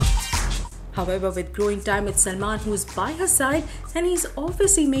However, with growing time, it's Salman who's by her side and he's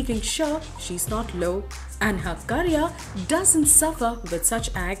obviously making sure she's not low and her career doesn't suffer with such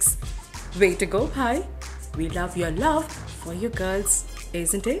acts. Way to go, Bhai! We love your love for your girls,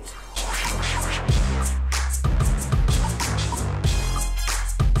 isn't it?